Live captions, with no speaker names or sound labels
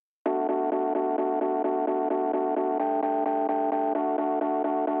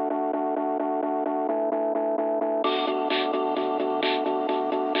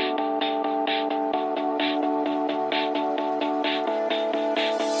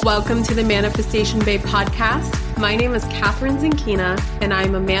Welcome to the Manifestation Babe podcast. My name is Catherine Zinkina, and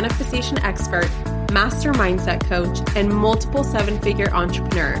I'm a manifestation expert, master mindset coach, and multiple seven-figure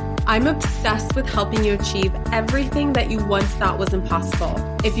entrepreneur. I'm obsessed with helping you achieve everything that you once thought was impossible.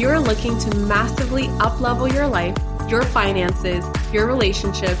 If you're looking to massively up-level your life, your finances, your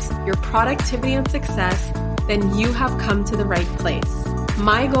relationships, your productivity and success, then you have come to the right place.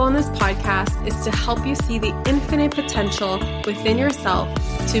 My goal in this podcast is to help you see the infinite potential within yourself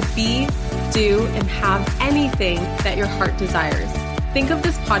to be, do, and have anything that your heart desires. Think of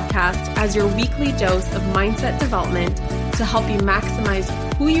this podcast as your weekly dose of mindset development to help you maximize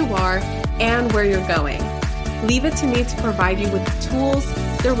who you are and where you're going. Leave it to me to provide you with the tools,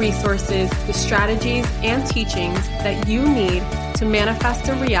 the resources, the strategies, and teachings that you need to manifest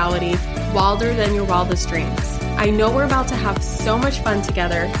a reality wilder than your wildest dreams. I know we're about to have so much fun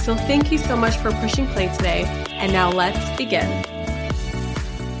together, so thank you so much for pushing play today, and now let's begin.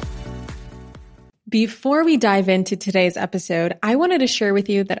 Before we dive into today's episode, I wanted to share with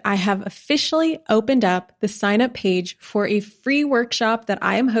you that I have officially opened up the sign-up page for a free workshop that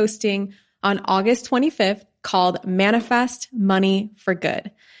I am hosting on August 25th called Manifest Money for Good.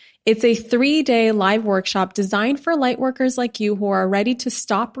 It's a 3-day live workshop designed for lightworkers like you who are ready to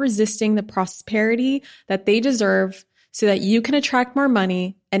stop resisting the prosperity that they deserve so that you can attract more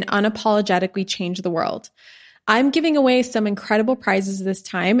money and unapologetically change the world. I'm giving away some incredible prizes this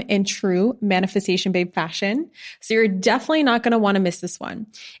time in true Manifestation Babe fashion, so you're definitely not going to want to miss this one.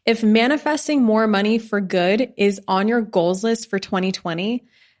 If manifesting more money for good is on your goals list for 2020,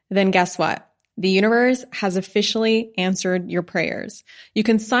 then guess what? The universe has officially answered your prayers. You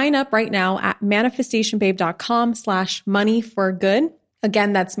can sign up right now at manifestationbabe.com/money for good.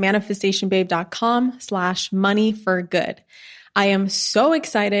 Again, that's manifestationbabe.com/money for good. I am so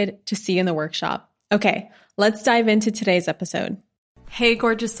excited to see you in the workshop. Okay, let's dive into today's episode. Hey,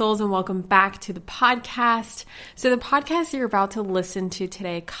 gorgeous souls, and welcome back to the podcast. So the podcast you're about to listen to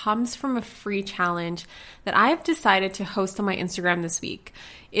today comes from a free challenge that I've decided to host on my Instagram this week.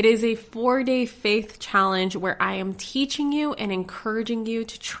 It is a 4-day faith challenge where I am teaching you and encouraging you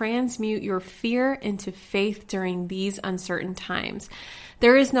to transmute your fear into faith during these uncertain times.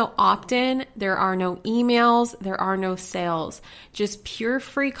 There is no opt-in, there are no emails, there are no sales, just pure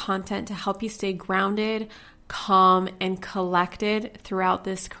free content to help you stay grounded, calm, and collected throughout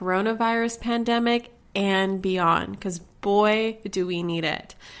this coronavirus pandemic and beyond, because boy, do we need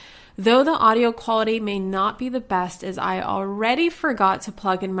it. Though the audio quality may not be the best, as I already forgot to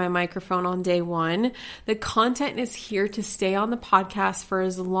plug in my microphone on day one, the content is here to stay on the podcast for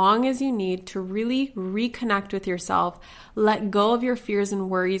as long as you need to really reconnect with yourself, let go of your fears and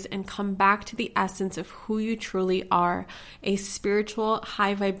worries, and come back to the essence of who you truly are, a spiritual,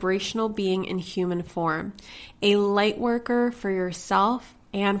 high vibrational being in human form, a light worker for yourself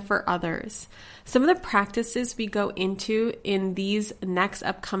and for others. Some of the practices we go into in these next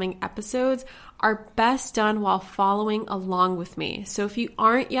upcoming episodes are best done while following along with me. So if you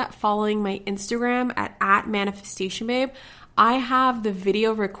aren't yet following my Instagram at @manifestationbabe, I have the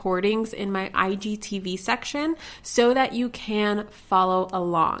video recordings in my IGTV section so that you can follow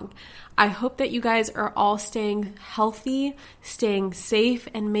along. I hope that you guys are all staying healthy, staying safe,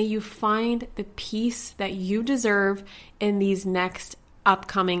 and may you find the peace that you deserve in these next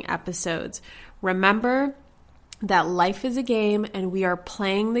upcoming episodes. Remember that life is a game and we are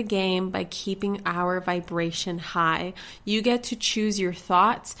playing the game by keeping our vibration high. You get to choose your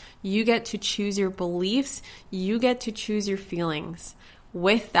thoughts, you get to choose your beliefs, you get to choose your feelings.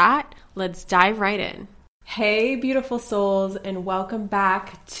 With that, let's dive right in. Hey, beautiful souls, and welcome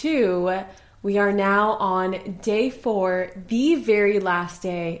back to, we are now on day 4, the very last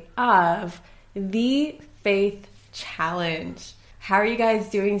day of the Faith Challenge. How are you guys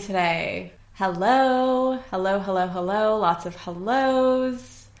doing today? Hello, hello, hello, hello, lots of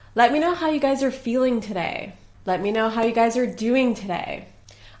hellos. Let me know how you guys are feeling today. Let me know how you guys are doing today.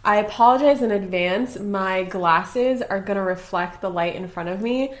 I apologize in advance. My glasses are going to reflect the light in front of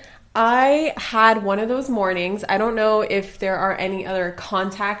me. I had one of those mornings. I don't know if there are any other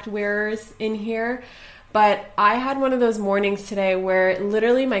contact wearers in here, but I had one of those mornings today where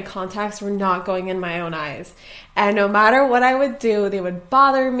literally my contacts were not going in my own eyes. And no matter what I would do, they would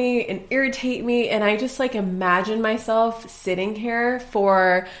bother me and irritate me. And I just imagine myself sitting here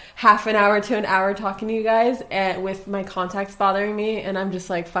for half an hour to an hour talking to you guys with my contacts bothering me. And I'm just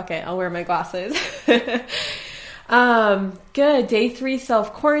like, fuck it, I'll wear my glasses. Good. Day 3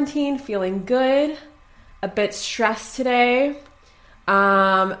 self-quarantine, feeling good. A bit stressed today.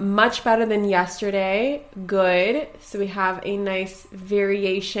 Much better than yesterday. Good. So we have a nice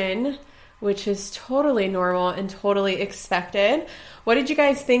variation, which is totally normal and totally expected. What did you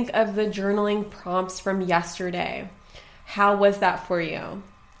guys think of the journaling prompts from yesterday? How was that for you?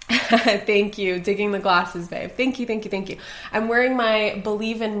 Thank you. Digging the glasses, babe. Thank you. I'm wearing my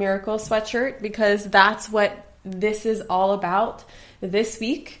Believe in Miracles sweatshirt because that's what this is all about this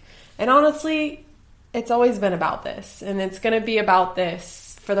week. And honestly, it's always been about this, and it's going to be about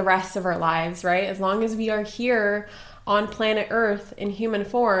this for the rest of our lives, right? As long as we are here on planet Earth in human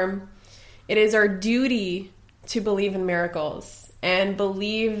form, it is our duty to believe in miracles and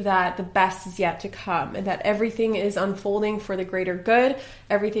believe that the best is yet to come and that everything is unfolding for the greater good.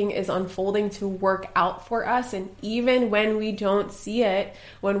 Everything is unfolding to work out for us. And even when we don't see it,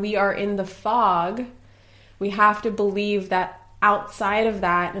 when we are in the fog, we have to believe that outside of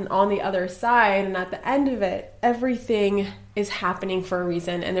that and on the other side and at the end of it, everything is happening for a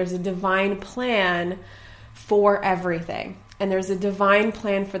reason. And there's a divine plan for everything. And there's a divine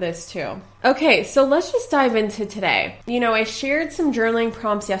plan for this too. Okay, so let's just dive into today. I shared some journaling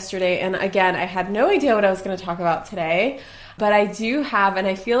prompts yesterday, and again, I had no idea what I was going to talk about today, but I do have, and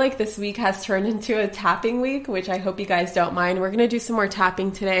I feel like this week has turned into a tapping week, which I hope you guys don't mind. We're going to do some more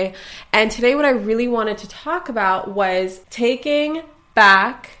tapping today. And today what I really wanted to talk about was taking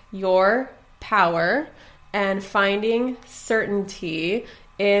back your power and finding certainty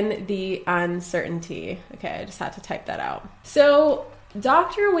in the uncertainty. Okay, I just had to type that out. So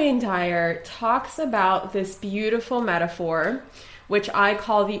Dr. Wayne Dyer talks about this beautiful metaphor, which I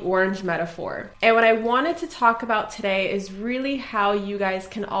call the orange metaphor. And what I wanted to talk about today is really how you guys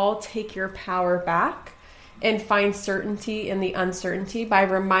can all take your power back and find certainty in the uncertainty by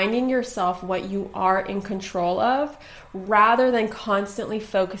reminding yourself what you are in control of rather than constantly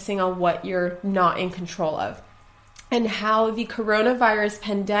focusing on what you're not in control of. And how the coronavirus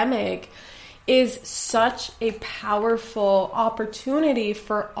pandemic is such a powerful opportunity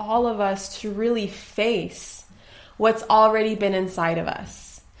for all of us to really face what's already been inside of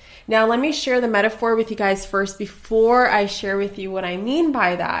us. Now, let me share the metaphor with you guys first before I share with you what I mean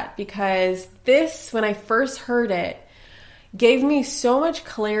by that, because this, when I first heard it, gave me so much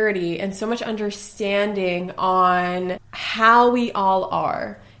clarity and so much understanding on how we all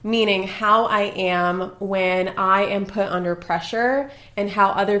are. Meaning how I am when I am put under pressure and how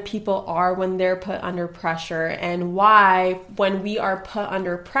other people are when they're put under pressure, and why when we are put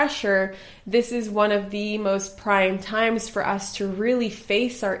under pressure, this is one of the most prime times for us to really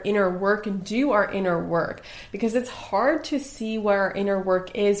face our inner work and do our inner work, because it's hard to see what our inner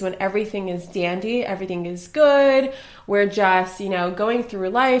work is when everything is dandy, everything is good, we're just, going through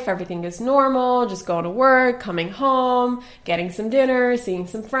life, everything is normal, just going to work, coming home, getting some dinner, seeing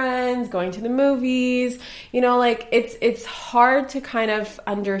some friends, going to the movies, it's hard to kind of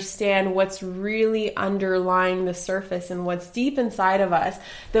understand what's really underlying the surface and what's deep inside of us,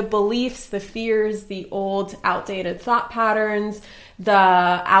 the beliefs, the fears, the old outdated thought patterns, the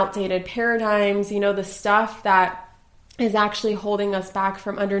outdated paradigms, the stuff that is actually holding us back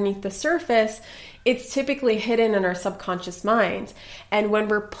from underneath the surface. It's typically hidden in our subconscious minds. And when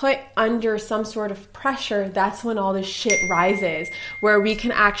we're put under some sort of pressure, that's when all this shit rises, where we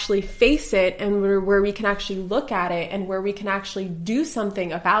can actually face it and where we can actually look at it and where we can actually do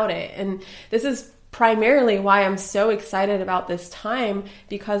something about it. And this is primarily why I'm so excited about this time,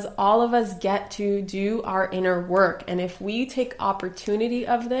 because all of us get to do our inner work. And if we take opportunity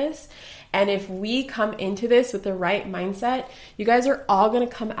of this, and if we come into this with the right mindset, you guys are all going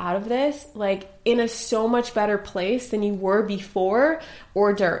to come out of this in a so much better place than you were before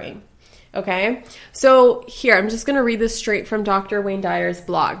or during. Okay? So here, I'm just going to read this straight from Dr. Wayne Dyer's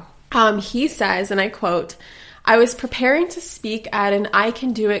blog. He says, and I quote, "I was preparing to speak at an I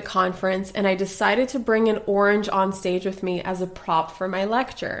Can Do It conference, and I decided to bring an orange on stage with me as a prop for my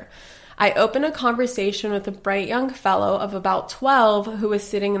lecture. I opened a conversation with a bright young fellow of about 12 who was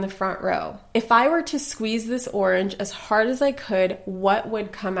sitting in the front row. If I were to squeeze this orange as hard as I could, what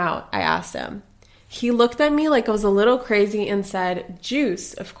would come out? I asked him. He looked at me like I was a little crazy and said,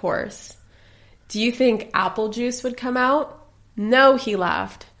 juice, of course. Do you think apple juice would come out? No, he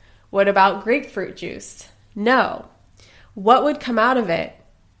laughed. What about grapefruit juice? No. What would come out of it?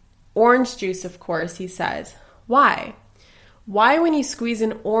 Orange juice, of course, he says. Why? Why, when you squeeze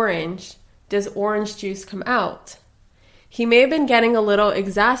an orange, does orange juice come out? He may have been getting a little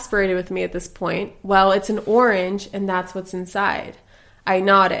exasperated with me at this point. Well, it's an orange, and that's what's inside. I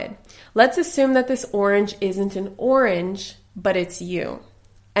nodded. Let's assume that this orange isn't an orange, but it's you.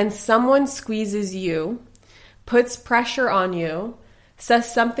 And someone squeezes you, puts pressure on you,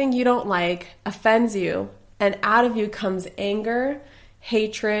 says something you don't like, offends you, and out of you comes anger,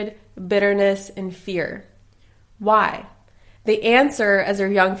 hatred, bitterness, and fear. Why? The answer, as our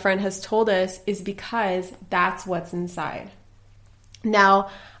young friend has told us, is because that's what's inside. Now,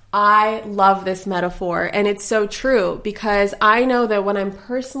 I love this metaphor, and it's so true because I know that when I'm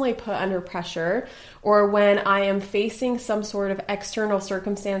personally put under pressure or when I am facing some sort of external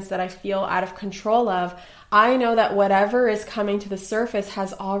circumstance that I feel out of control of, I know that whatever is coming to the surface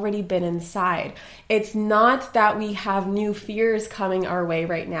has already been inside. It's not that we have new fears coming our way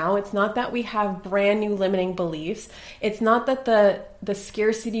right now. It's not that we have brand new limiting beliefs. It's not that the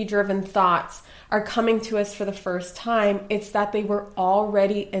scarcity-driven thoughts are coming to us for the first time. It's that they were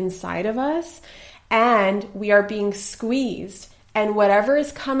already inside of us and we are being squeezed. And whatever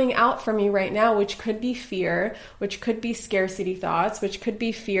is coming out from you right now, which could be fear, which could be scarcity thoughts, which could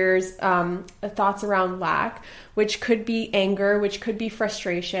be fears, thoughts around lack, which could be anger, which could be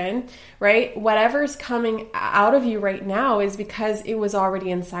frustration, right? Whatever's coming out of you right now is because it was already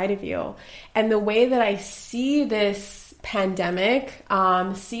inside of you. And the way that I see this pandemic,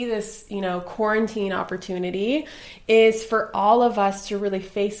 see this, quarantine opportunity is for all of us to really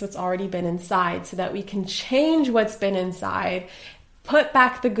face what's already been inside so that we can change what's been inside, put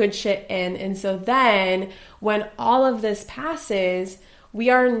back the good shit in. And so then when all of this passes, we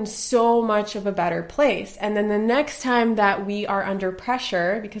are in so much of a better place. And then the next time that we are under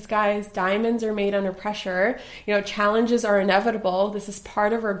pressure, because guys, diamonds are made under pressure, challenges are inevitable. This is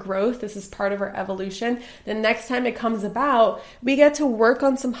part of our growth. This is part of our evolution. The next time it comes about, we get to work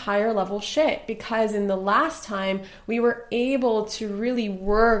on some higher level shit because in the last time we were able to really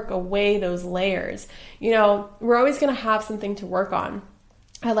work away those layers. We're always going to have something to work on.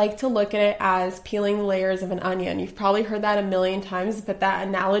 I like to look at it as peeling the layers of an onion. You've probably heard that a million times, but that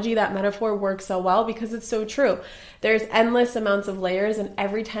analogy, that metaphor works so well because it's so true. There's endless amounts of layers, and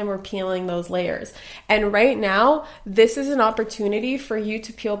every time we're peeling those layers. And right now, this is an opportunity for you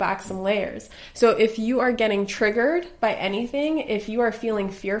to peel back some layers. So if you are getting triggered by anything, if you are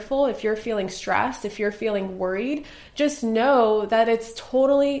feeling fearful, if you're feeling stressed, if you're feeling worried, just know that it's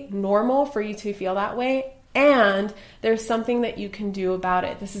totally normal for you to feel that way. And there's something that you can do about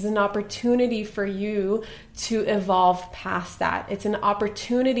it. This is an opportunity for you to evolve past that. It's an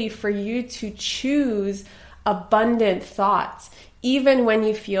opportunity for you to choose abundant thoughts, even when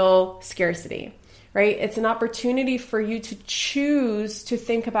you feel scarcity, right? It's an opportunity for you to choose to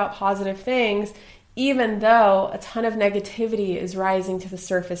think about positive things, even though a ton of negativity is rising to the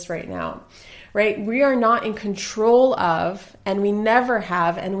surface right now. Right? We are not in control of, and we never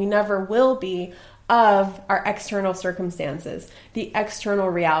have, and we never will be, of our external circumstances, the external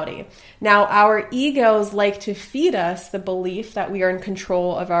reality. Now, our egos like to feed us the belief that we are in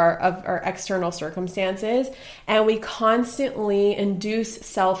control of our external circumstances, and we constantly induce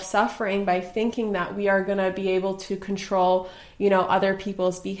self-suffering by thinking that we are going to be able to control, other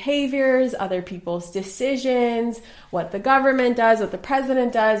people's behaviors, other people's decisions, what the government does, what the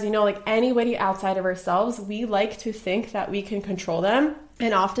president does, like anybody outside of ourselves. We like to think that we can control them.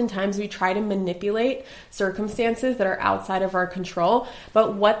 And oftentimes we try to manipulate circumstances that are outside of our control.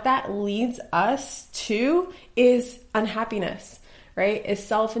 But what that leads us to is unhappiness, right? Is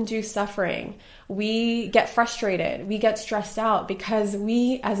self-induced suffering. We get frustrated. We get stressed out because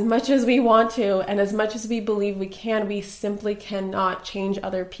we, as much as we want to and as much as we believe we can, we simply cannot change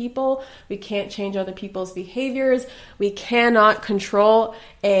other people. We can't change other people's behaviors. We cannot control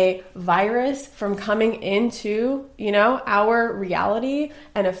a virus from coming into, our reality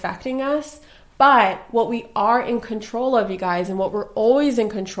and affecting us. But what we are in control of, you guys, and what we're always in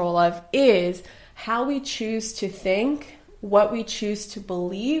control of is how we choose to think, what we choose to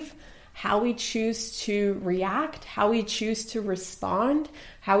believe, how we choose to react, how we choose to respond,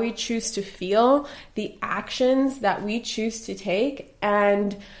 how we choose to feel, the actions that we choose to take,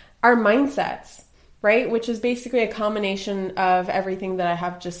 and our mindsets, right? Which is basically a combination of everything that I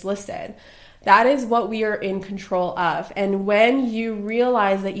have just listed. That is what we are in control of. And when you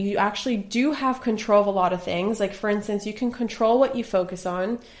realize that you actually do have control of a lot of things, like for instance, you can control what you focus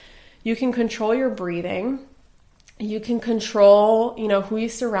on, you can control your breathing, you can control, who you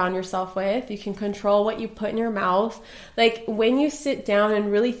surround yourself with. You can control what you put in your mouth. Like when you sit down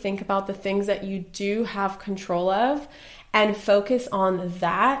and really think about the things that you do have control of and focus on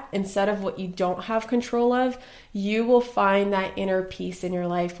that instead of what you don't have control of, you will find that inner peace in your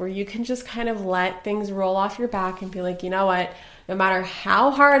life where you can just kind of let things roll off your back and be like, you know what? No matter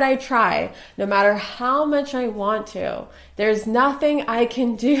how hard I try, no matter how much I want to, there's nothing I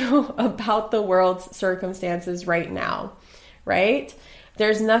can do about the world's circumstances right now, right?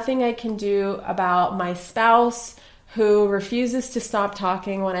 There's nothing I can do about my spouse who refuses to stop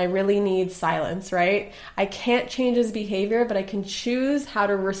talking when I really need silence, right? I can't change his behavior, but I can choose how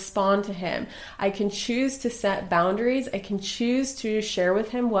to respond to him. I can choose to set boundaries. I can choose to share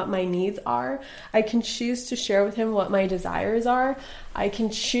with him what my needs are. I can choose to share with him what my desires are. I can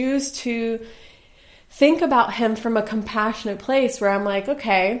choose to think about him from a compassionate place where I'm like,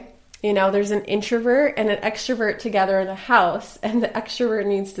 okay, there's an introvert and an extrovert together in a house, and the extrovert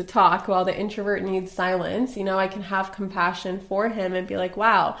needs to talk while the introvert needs silence. I can have compassion for him and be like,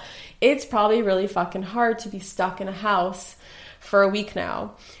 wow, it's probably really fucking hard to be stuck in a house for a week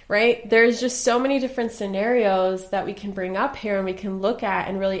now, right? There's just so many different scenarios that we can bring up here and we can look at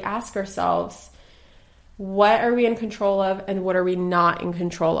and really ask ourselves, what are we in control of and what are we not in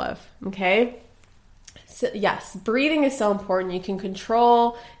control of, okay? So yes, breathing is so important. You can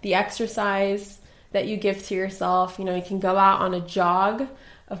control the exercise that you give to yourself. You can go out on a jog,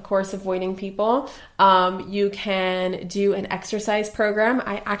 of course, avoiding people. You can do an exercise program.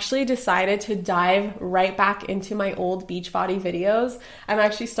 I actually decided to dive right back into my old Beachbody videos. I'm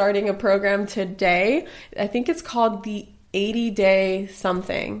actually starting a program today. I think it's called the 80-day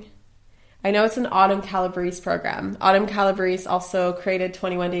something. I know it's an Autumn Calabrese program. Autumn Calabrese also created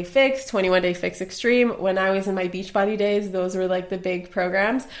 21 Day Fix, 21 Day Fix Extreme. When I was in my Beachbody days, those were like the big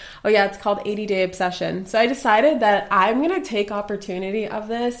programs. Oh yeah, it's called 80 Day Obsession. So I decided that I'm going to take opportunity of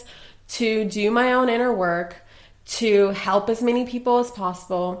this to do my own inner work, to help as many people as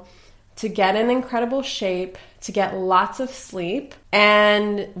possible, to get in incredible shape, to get lots of sleep,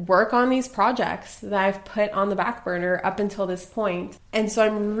 and work on these projects that I've put on the back burner up until this point. And so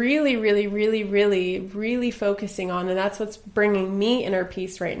I'm really, really, really, really, really focusing on, and that's what's bringing me inner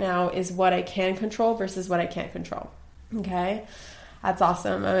peace right now, is what I can control versus what I can't control. Okay? That's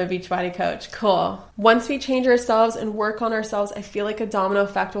awesome. I'm a Beachbody coach. Cool. Once we change ourselves and work on ourselves, I feel like a domino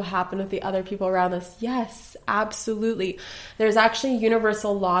effect will happen with the other people around us. Yes, absolutely. There's actually a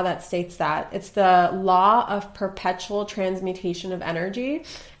universal law that states that. It's the law of perpetual transmutation of energy.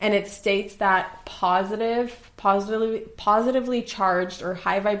 And it states that positively charged or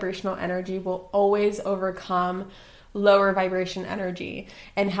high vibrational energy will always overcome lower vibration energy,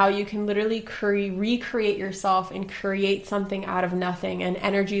 and how you can literally recreate yourself and create something out of nothing, and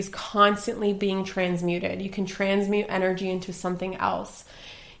energy is constantly being transmuted. You can transmute energy into something else.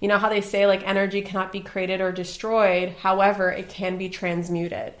 You know how they say like energy cannot be created or destroyed, however, it can be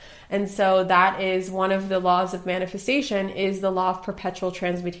transmuted. And so that is one of the laws of manifestation, is the law of perpetual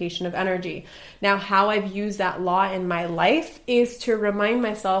transmutation of energy. Now, how I've used that law in my life is to remind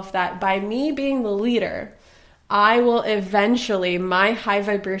myself that by me being the leader, I will eventually, my high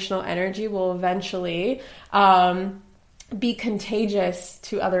vibrational energy will eventually be contagious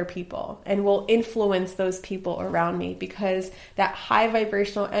to other people and will influence those people around me, because that high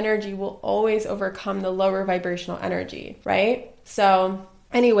vibrational energy will always overcome the lower vibrational energy, right? So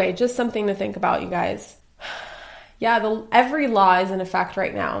anyway, just something to think about, you guys. Yeah, every law is in effect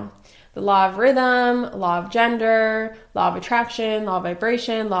right now. The law of rhythm, law of gender, law of attraction, law of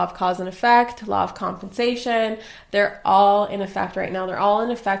vibration, law of cause and effect, law of compensation. They're all in effect right now. They're all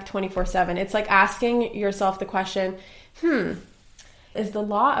in effect 24/7. It's like asking yourself the question, is the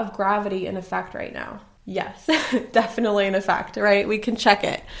law of gravity in effect right now? Yes, definitely in effect, right? We can check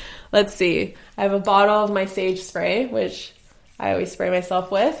it. Let's see. I have a bottle of my sage spray, which I always spray myself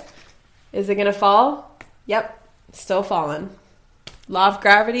with. Is it going to fall? Yep, still falling. Law of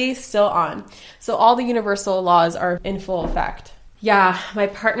gravity, still on. So all the universal laws are in full effect. Yeah, my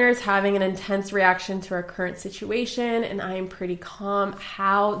partner is having an intense reaction to our current situation, and I am pretty calm.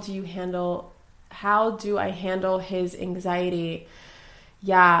 How do I handle his anxiety?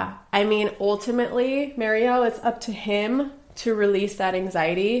 Yeah, I mean, ultimately, Mario, it's up to him to release that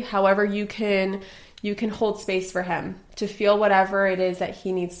anxiety. However, you can hold space for him to feel whatever it is that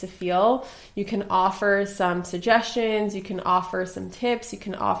he needs to feel. You can offer some suggestions, you can offer some tips, you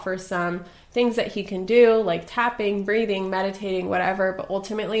can offer some things that he can do, like tapping, breathing, meditating, whatever. But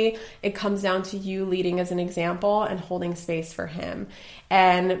ultimately, it comes down to you leading as an example and holding space for him.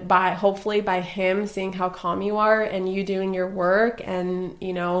 And hopefully by him seeing how calm you are and you doing your work and,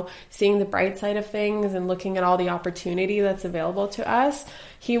 seeing the bright side of things and looking at all the opportunity that's available to us,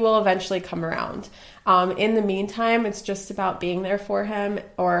 he will eventually come around. In the meantime, it's just about being there for him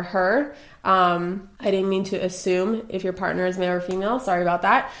or her. I didn't mean to assume if your partner is male or female. Sorry about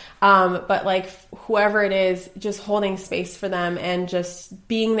that. But like whoever it is, just holding space for them and just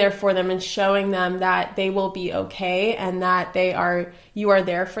being there for them and showing them that they will be okay and that you are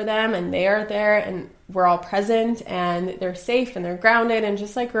there for them and they are there and we're all present and they're safe and they're grounded, and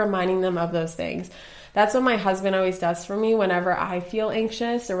just like reminding them of those things. That's what my husband always does for me whenever I feel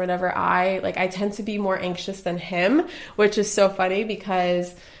anxious, or whenever I tend to be more anxious than him, which is so funny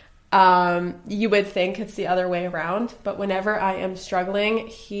because you would think it's the other way around, but whenever I am struggling,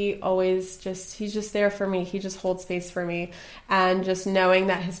 he's just there for me. He just holds space for me, and just knowing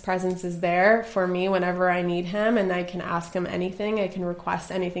that his presence is there for me whenever I need him, and I can ask him anything, I can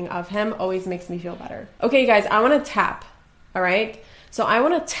request anything of him, always makes me feel better. Okay, guys, I want to tap. All right. So I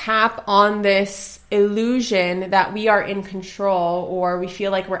want to tap on this illusion that we are in control, or we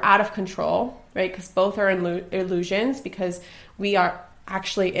feel like we're out of control, right? Because both are illusions, because we are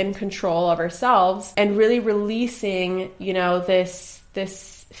actually in control of ourselves, and really releasing,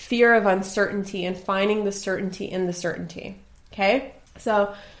 this fear of uncertainty and finding the certainty in the certainty. Okay.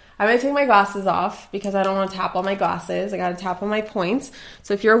 So I'm going to take my glasses off because I don't want to tap on my glasses. I got to tap on my points.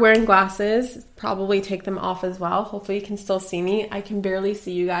 So if you're wearing glasses, probably take them off as well. Hopefully you can still see me. I can barely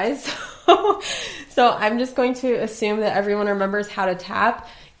see you guys. So I'm just going to assume that everyone remembers how to tap.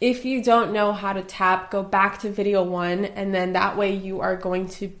 If you don't know how to tap, go back to video 1, and then that way you are going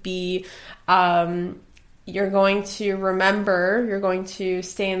to be, you're going to remember, you're going to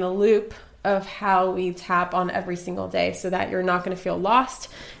stay in the loop of how we tap on every single day, so that you're not going to feel lost,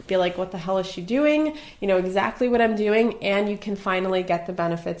 feel like, what the hell is she doing? You know exactly what I'm doing, and you can finally get the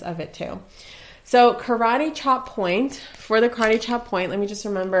benefits of it too. So karate chop point, for the karate chop point, let me just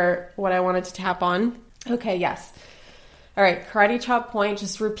remember what I wanted to tap on. Okay, yes. All right, karate chop point,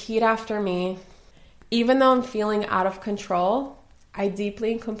 just repeat after me. Even though I'm feeling out of control, I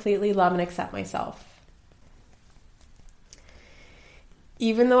deeply and completely love and accept myself.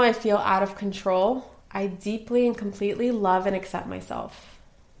 Even though I feel out of control, I deeply and completely love and accept myself.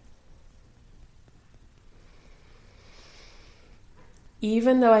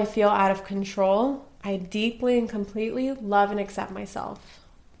 Even though I feel out of control, I deeply and completely love and accept myself.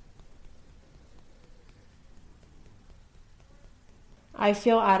 I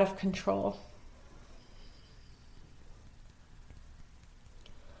feel out of control.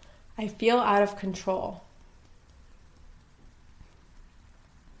 I feel out of control.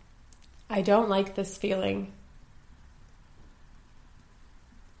 I don't like this feeling.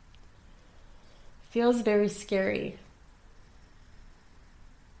 Feels very scary.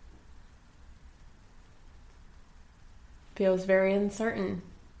 Feels very uncertain.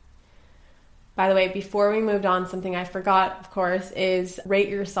 By the way, before we moved on, something I forgot, of course, is rate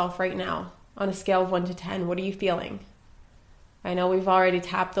yourself right now on a scale of 1 to 10. What are you feeling? I know we've already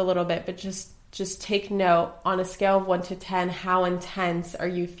tapped a little bit, but just take note, on a scale of 1 to 10, how intense are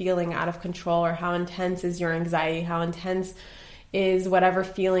you feeling out of control, or how intense is your anxiety? How intense is whatever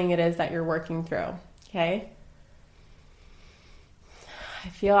feeling it is that you're working through? Okay? I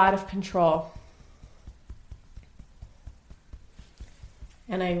feel out of control.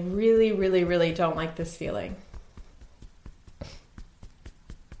 And I really, really, really don't like this feeling.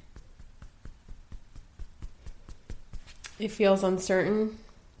 It feels uncertain.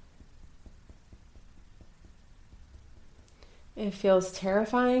 It feels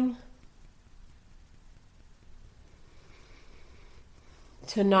terrifying.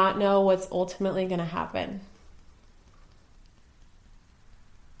 To not know what's ultimately going to happen.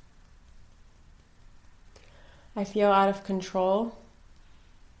 I feel out of control.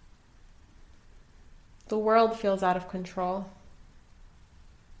 The world feels out of control.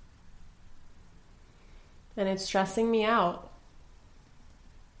 And it's stressing me out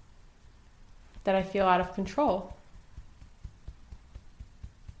that I feel out of control.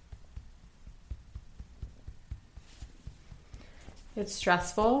 It's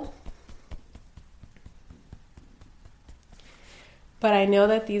stressful. But I know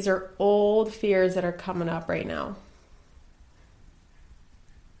that these are old fears that are coming up right now.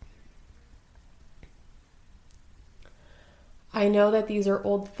 I know that these are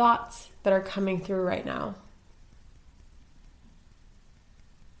old thoughts that are coming through right now.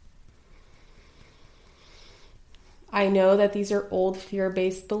 I know that these are old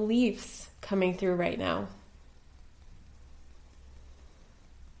fear-based beliefs coming through right now.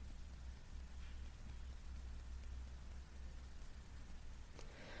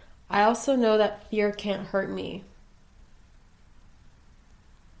 I also know that fear can't hurt me.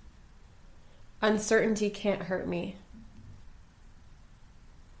 Uncertainty can't hurt me.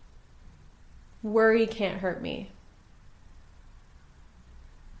 Worry can't hurt me.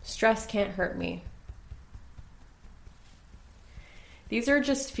 Stress can't hurt me. These are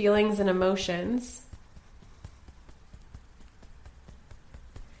just feelings and emotions.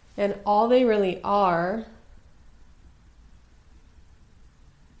 And all they really are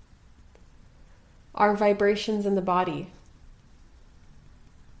vibrations in the body.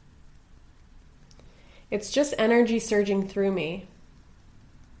 It's just energy surging through me.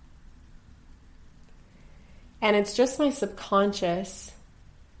 And it's just my subconscious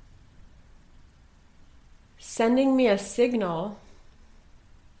sending me a signal,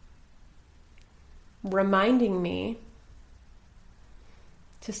 reminding me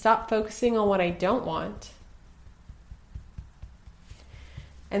to stop focusing on what I don't want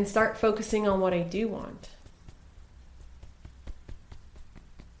and start focusing on what I do want.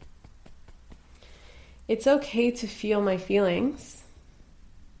 It's okay to feel my feelings.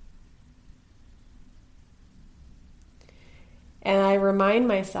 And I remind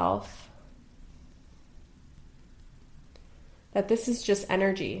myself that this is just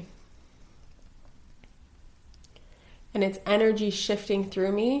energy. And it's energy shifting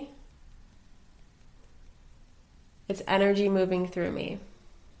through me. It's energy moving through me.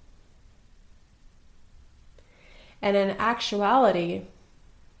 And in actuality,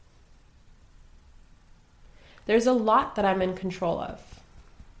 there's a lot that I'm in control of.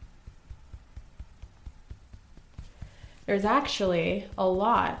 There's actually a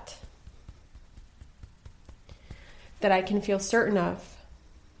lot that I can feel certain of.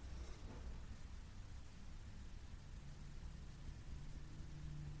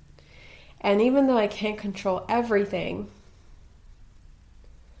 And even though I can't control everything,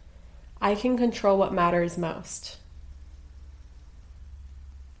 I can control what matters most.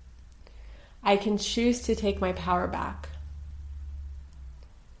 I can choose to take my power back.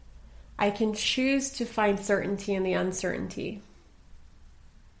 I can choose to find certainty in the uncertainty.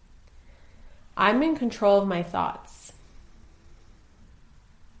 I'm in control of my thoughts.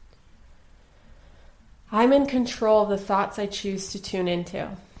 I'm in control of the thoughts I choose to tune into.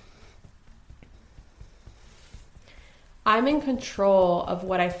 I'm in control of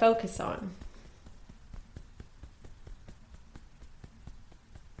what I focus on.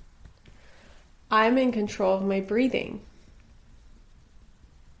 I'm in control of my breathing.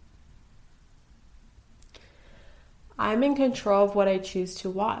 I'm in control of what I choose to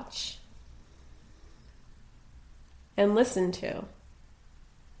watch and listen to.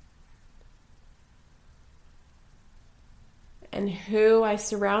 And who I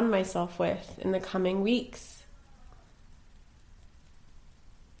surround myself with in the coming weeks.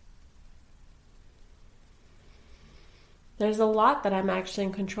 There's a lot that I'm actually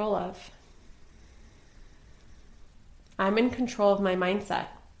in control of. I'm in control of my mindset.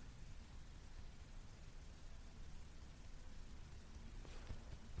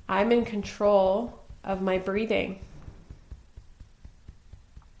 I'm in control of my breathing.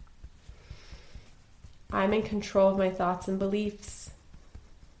 I'm in control of my thoughts and beliefs.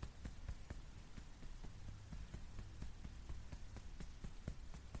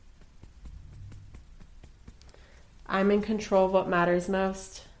 I'm in control of what matters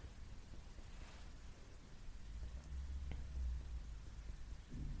most.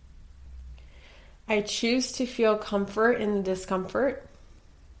 I choose to feel comfort in the discomfort.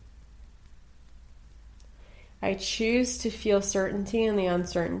 I choose to feel certainty in the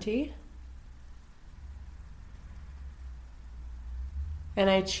uncertainty. And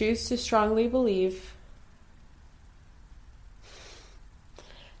I choose to strongly believe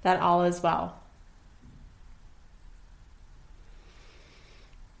that all is well.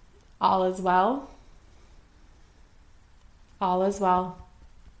 All is well. All is well.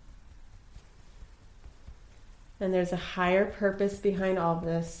 And there's a higher purpose behind all of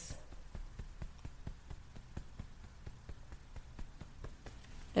this.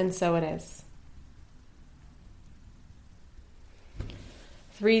 And so it is.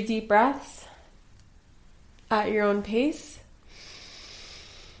 3 deep breaths at your own pace.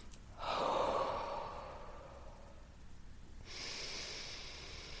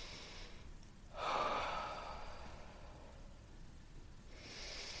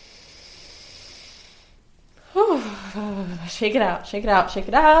 Shake it out, shake it out, shake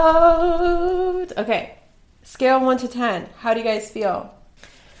it out. Okay, scale 1 to 10. How do you guys feel?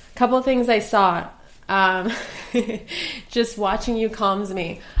 A couple of things I saw. Just watching you calms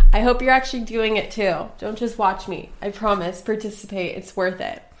me. I hope you're actually doing it too. Don't just watch me. I promise. Participate. It's worth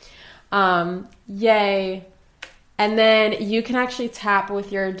it. Yay. And then you can actually tap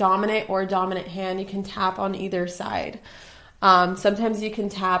with your dominant or dominant hand. You can tap on either side. Sometimes you can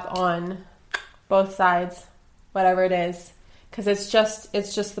tap on both sides, whatever it is, because it's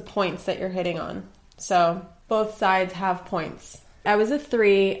just the points that you're hitting on. So both sides have points. I was a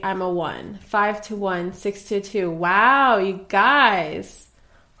 3, I'm a 1. 5 to 1, 6 to 2. Wow, you guys.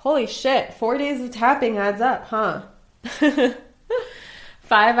 Holy shit, 4 days of tapping adds up, huh? 5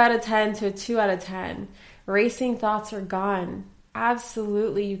 out of 10 to a 2 out of 10. Racing thoughts are gone.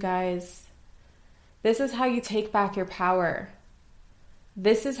 Absolutely, you guys. This is how you take back your power.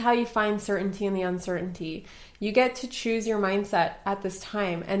 This is how you find certainty in the uncertainty. You get to choose your mindset at this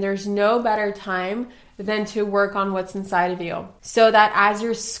time, and there's no better time than to work on what's inside of you, so that as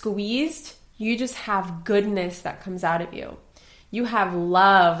you're squeezed, you just have goodness that comes out of you. You have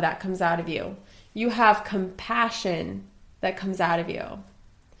love that comes out of you. You have compassion that comes out of you.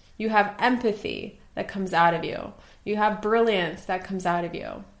 You have empathy that comes out of you. You have brilliance that comes out of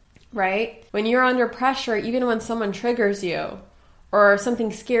you, right? When you're under pressure, even when someone triggers you, or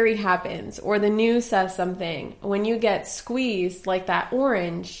something scary happens, or the news says something, when you get squeezed like that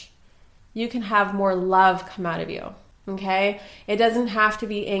orange, you can have more love come out of you, okay? It doesn't have to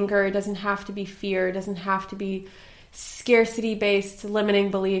be anger. It doesn't have to be fear. It doesn't have to be scarcity-based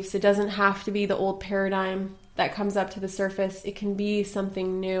limiting beliefs. It doesn't have to be the old paradigm that comes up to the surface. It can be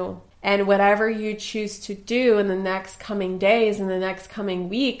something new. And whatever you choose to do in the next coming days, in the next coming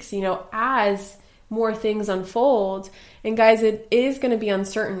weeks, as more things unfold. And guys, it is going to be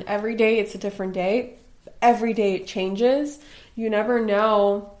uncertain. Every day it's a different day. Every day it changes. You never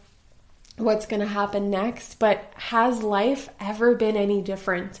know what's going to happen next. But has life ever been any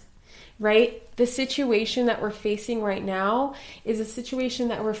different? Right? The situation that we're facing right now is a situation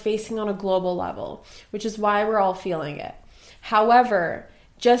that we're facing on a global level, which is why we're all feeling it. However,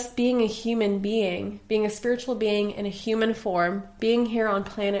 just being a human being, being a spiritual being in a human form, being here on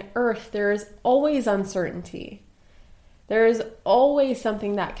planet Earth, there is always uncertainty. There is always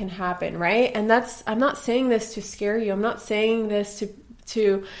something that can happen, right? And I'm not saying this to scare you. I'm not saying this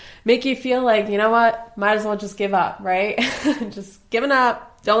to make you feel like, you know what, might as well just give up, right? Just giving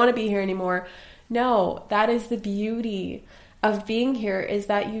up, don't want to be here anymore. No, that is the beauty of being here, is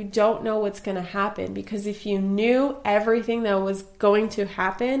that you don't know what's going to happen. Because if you knew everything that was going to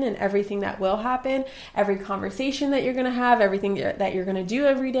happen and everything that will happen, every conversation that you're going to have, everything that you're going to do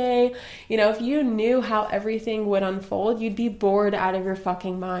every day, if you knew how everything would unfold, you'd be bored out of your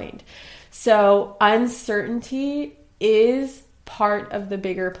fucking mind. So uncertainty is part of the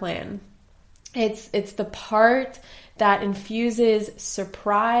bigger plan. It's the part that infuses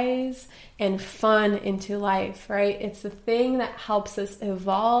surprise and fun into life, right? It's the thing that helps us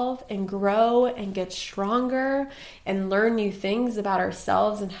evolve and grow and get stronger and learn new things about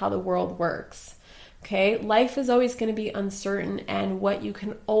ourselves and how the world works. Okay, life is always going to be uncertain, and what you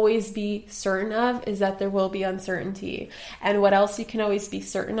can always be certain of is that there will be uncertainty. And what else you can always be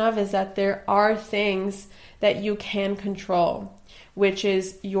certain of is that there are things that you can control, which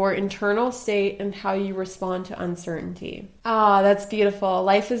is your internal state and how you respond to uncertainty. That's beautiful.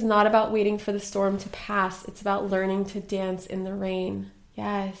 Life is not about waiting for the storm to pass. It's about learning to dance in the rain.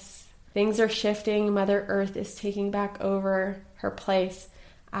 Yes. Things are shifting. Mother Earth is taking back over her place.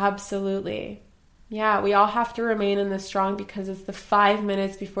 Absolutely. Yeah, we all have to remain in this strong, because it's the 5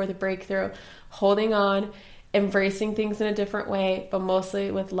 minutes before the breakthrough, holding on, embracing things in a different way, but mostly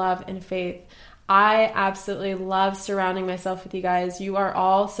with love and faith. I absolutely love surrounding myself with you guys. You are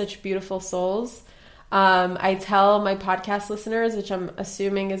all such beautiful souls. I tell my podcast listeners, which I'm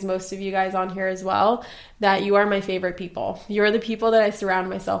assuming is most of you guys on here as well, that you are my favorite people. You're the people that I surround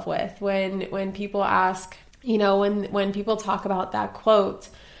myself with. When people ask, when people talk about that quote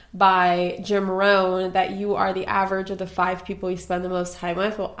by Jim Rohn, that you are the average of the 5 people you spend the most time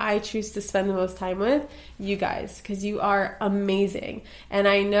with. Well, I choose to spend the most time with you guys, because you are amazing. And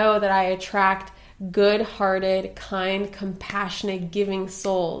I know that I attract good-hearted, kind, compassionate, giving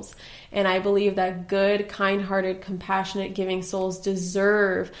souls. And I believe that good, kind-hearted, compassionate, giving souls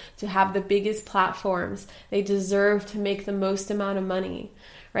deserve to have the biggest platforms. They deserve to make the most amount of money,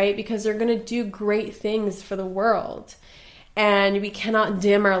 right? Because they're going to do great things for the world. And we cannot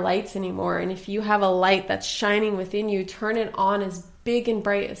dim our lights anymore. And if you have a light that's shining within you, turn it on as big and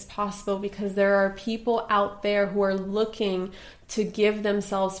bright as possible, because there are people out there who are looking to give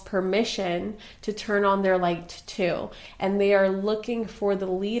themselves permission to turn on their light too. And they are looking for the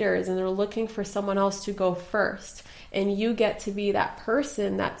leaders, and they're looking for someone else to go first. And you get to be that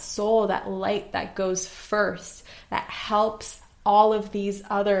person, that soul, that light that goes first, that helps all of these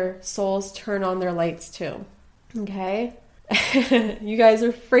other souls turn on their lights too. Okay? You guys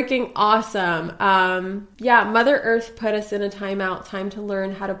are freaking awesome. Mother Earth put us in a timeout, time to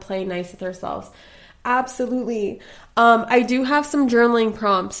learn how to play nice with ourselves. Absolutely. I do have some journaling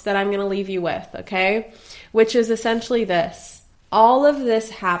prompts that I'm going to leave you with, okay? Which is essentially this. All of this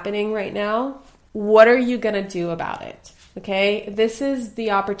happening right now, what are you going to do about it? Okay? This is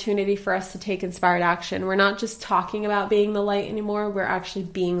the opportunity for us to take inspired action. We're not just talking about being the light anymore. We're actually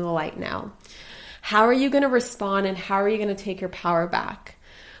being the light now. How are you going to respond, and how are you going to take your power back?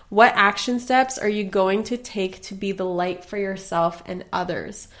 What action steps are you going to take to be the light for yourself and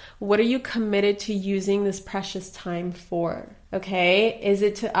others? What are you committed to using this precious time for? Okay, is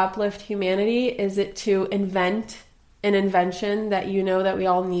it to uplift humanity? Is it to invent an invention that you know that we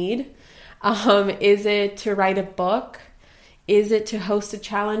all need? Is it to write a book? Is it to host a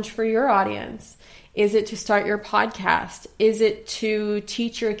challenge for your audience? Is it to start your podcast? Is it to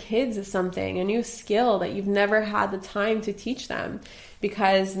teach your kids something, a new skill that you've never had the time to teach them?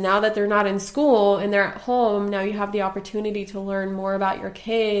 Because now that they're not in school and they're at home, now you have the opportunity to learn more about your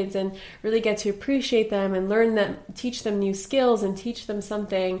kids and really get to appreciate them and learn them, teach them new skills and teach them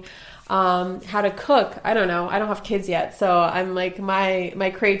something. How to cook. I don't know. I don't have kids yet. So I'm like,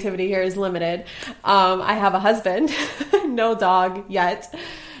 my creativity here is limited. I have a husband, no dog yet,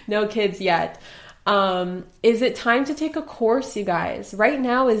 no kids yet. Is it time to take a course, you guys? Right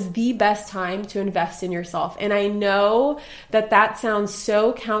now is the best time to invest in yourself. And I know that sounds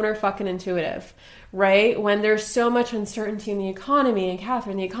so counter fucking intuitive, right? When there's so much uncertainty in the economy and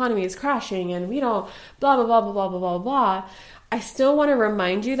Catherine, the economy is crashing and we don't blah, blah, blah, blah, blah, blah, blah, blah. I still want to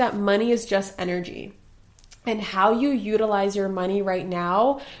remind you that money is just energy. And how you utilize your money right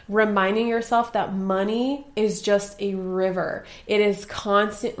now, reminding yourself that money is just a river. It is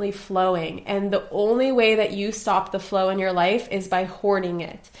constantly flowing. And the only way that you stop the flow in your life is by hoarding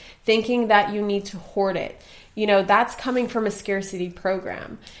it, thinking that you need to hoard it. You know, that's coming from a scarcity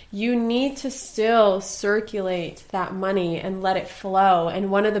program. You need to still circulate that money and let it flow. And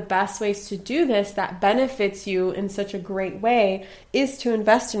one of the best ways to do this that benefits you in such a great way is to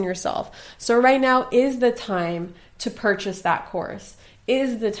invest in yourself. So right now is the time to purchase that course.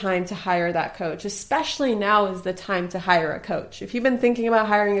 Is the time to hire that coach. Especially now is the time to hire a coach. If you've been thinking about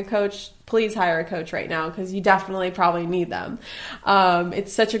hiring a coach, please hire a coach right now because you definitely probably need them.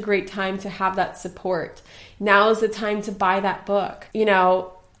 It's such a great time to have that support. Now is the time to buy that book. You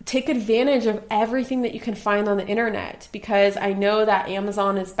know, take advantage of everything that you can find on the internet because I know that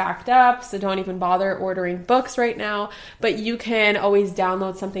Amazon is backed up, so don't even bother ordering books right now, but you can always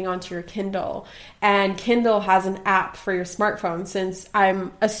download something onto your Kindle. And Kindle has an app for your smartphone. Since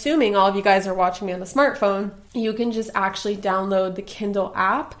I'm assuming all of you guys are watching me on the smartphone, you can just actually download the Kindle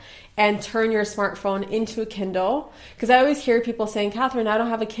app and turn your smartphone into a Kindle. Because I always hear people saying, Catherine, I don't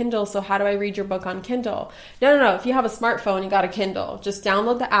have a Kindle, so how do I read your book on Kindle? No. If you have a smartphone, you got a Kindle. Just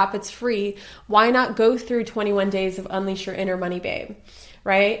download the app. It's free. Why not go through 21 days of Unleash Your Inner Money Babe,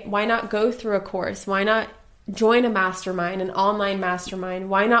 right? Why not go through a course? Why not join a mastermind, an online mastermind?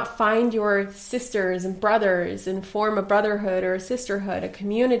 Why not find your sisters and brothers and form a brotherhood or a sisterhood, a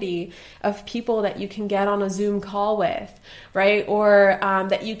community of people that you can get on a Zoom call with, right? Or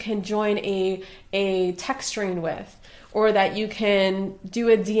that you can join a text strain with, or that you can do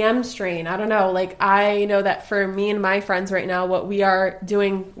a DM strain. I don't know. Like, I know that for me and my friends right now, what we are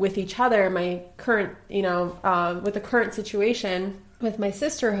doing with each other, my current, with the current situation with my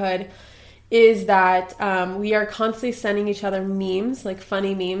sisterhood, is that we are constantly sending each other memes, like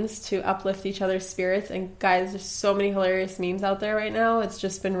funny memes to uplift each other's spirits. And guys, there's so many hilarious memes out there right now. It's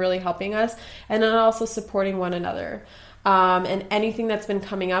just been really helping us. And then also supporting one another. And anything that's been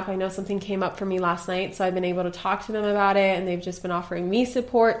coming up, I know something came up for me last night, so I've been able to talk to them about it, and they've just been offering me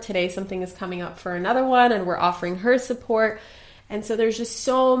support. Today, something is coming up for another one, and we're offering her support. And so there's just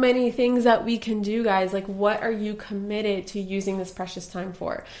so many things that we can do, guys. Like, what are you committed to using this precious time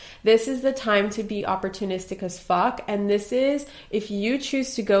for? This is the time to be opportunistic as fuck. And this is, if you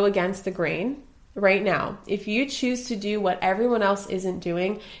choose to go against the grain right now, if you choose to do what everyone else isn't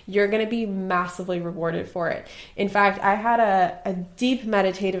doing, you're going to be massively rewarded for it. In fact, I had a deep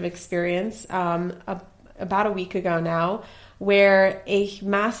meditative experience about a week ago now, where a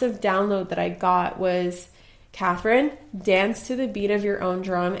massive download that I got was, Catherine, dance to the beat of your own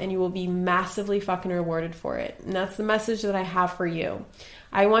drum and you will be massively fucking rewarded for it. And that's the message that I have for you.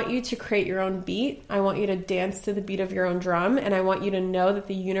 I want you to create your own beat. I want you to dance to the beat of your own drum. And I want you to know that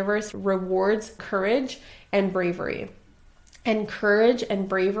the universe rewards courage and bravery. And courage and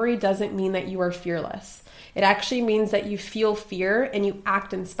bravery doesn't mean that you are fearless. It actually means that you feel fear and you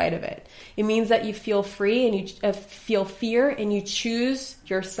act in spite of it. It means that you feel free and you feel fear and you choose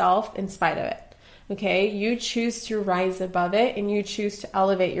yourself in spite of it. Okay, you choose to rise above it and you choose to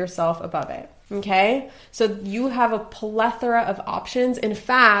elevate yourself above it. Okay, so you have a plethora of options. In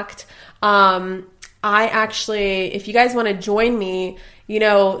fact, I actually, if you guys want to join me, the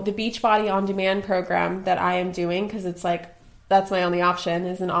Beachbody On Demand program that I am doing, because it's like, that's my only option,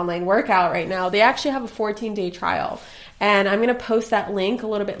 is an online workout right now. They actually have a 14-day trial. And I'm going to post that link a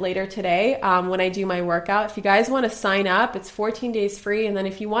little bit later today when I do my workout. If you guys want to sign up, it's 14 days free. And then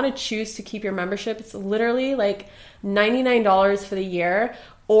if you want to choose to keep your membership, it's literally like $99 for the year.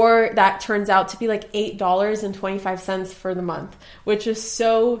 or that turns out to be like $8.25 for the month, which is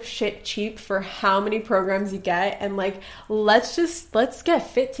so shit cheap for how many programs you get. And like, let's get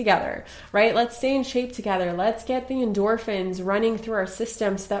fit together, right? Let's stay in shape together. Let's get the endorphins running through our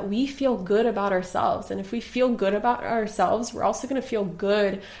system so that we feel good about ourselves. And if we feel good about ourselves, we're also going to feel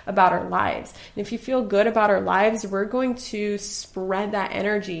good about our lives. And if you feel good about our lives, we're going to spread that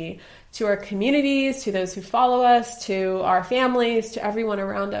energy to our communities, to those who follow us, to our families, to everyone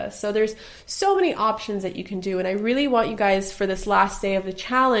around us. So there's so many options that you can do. And I really want you guys, for this last day of the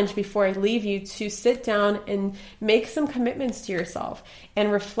challenge, before I leave you, to sit down and make some commitments to yourself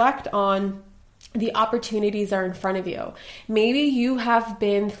and reflect on the opportunities are in front of you. Maybe you have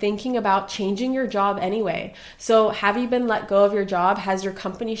been thinking about changing your job anyway. So have you been let go of your job? Has your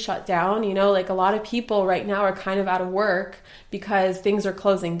company shut down? You know, like a lot of people right now are kind of out of work because things are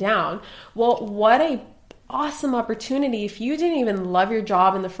closing down. Well, what a awesome opportunity. If you didn't even love your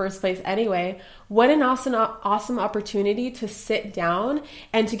job in the first place anyway, what an awesome opportunity to sit down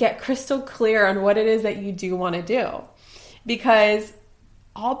and to get crystal clear on what it is that you do want to do. Because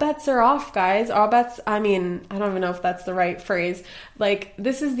all bets are off, guys. All bets, I mean, I don't even know if that's the right phrase. Like,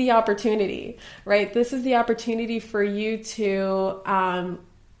 this is the opportunity, right? This is the opportunity for you to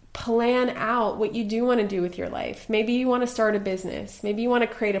plan out what you do want to do with your life. Maybe you want to start a business. Maybe you want to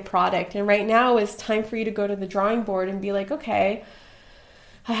create a product. And right now is time for you to go to the drawing board and be like, okay,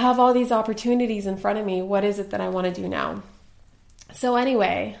 I have all these opportunities in front of me. What is it that I want to do now? So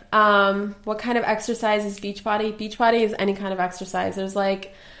anyway, what kind of exercise is Beachbody? Beachbody is any kind of exercise. There's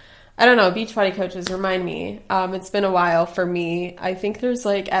like, I don't know, Beachbody coaches, remind me. It's been a while for me. I think there's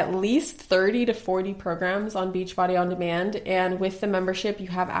like at least 30 to 40 programs on Beachbody On Demand. And with the membership, you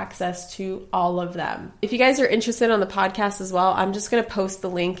have access to all of them. If you guys are interested on the podcast as well, I'm just going to post the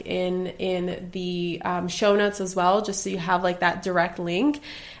link in the show notes as well, just so you have like that direct link.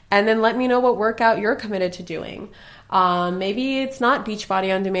 And then let me know what workout you're committed to doing. Maybe it's not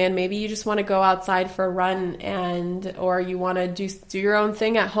Beachbody On Demand. Maybe you just want to go outside for a run or you want to do your own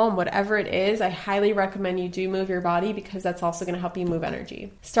thing at home. Whatever it is, I highly recommend you do move your body because that's also going to help you move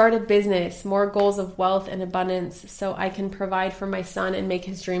energy. Start a business, more goals of wealth and abundance so I can provide for my son and make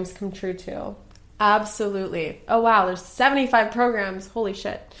his dreams come true too. Absolutely. Oh wow, there's 75 programs. Holy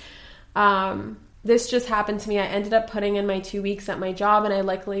shit. This just happened to me. I ended up putting in my 2 weeks at my job, and I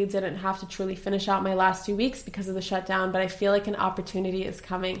likely didn't have to truly finish out my last 2 weeks because of the shutdown, but I feel like an opportunity is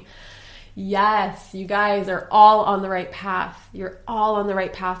coming. Yes, you guys are all on the right path. You're all on the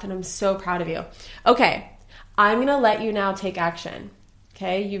right path, and I'm so proud of you. Okay, I'm going to let you now take action.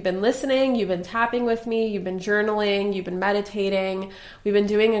 Okay, you've been listening, you've been tapping with me, you've been journaling, you've been meditating. We've been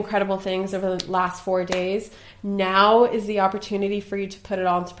doing incredible things over the last 4 days. Now is the opportunity for you to put it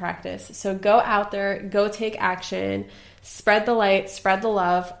all into practice. So go out there, go take action, spread the light, spread the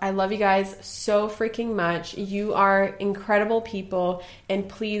love. I love you guys so freaking much. You are incredible people, and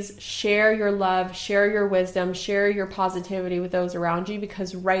please share your love, share your wisdom, share your positivity with those around you,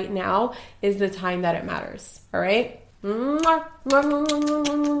 because right now is the time that it matters. All right? I'll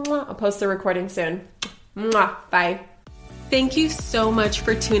post the recording soon. Bye. Thank you so much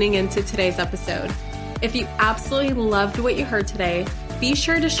for tuning into today's episode. If you absolutely loved what you heard today, be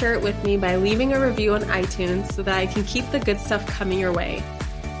sure to share it with me by leaving a review on iTunes so that I can keep the good stuff coming your way.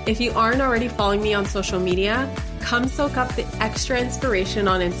 If you aren't already following me on social media, come soak up the extra inspiration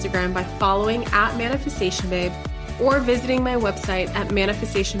on Instagram by following @ManifestationBabe or visiting my website at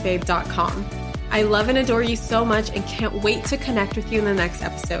manifestationbabe.com. I love and adore you so much and can't wait to connect with you in the next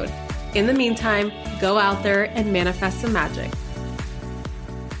episode. In the meantime, go out there and manifest some magic.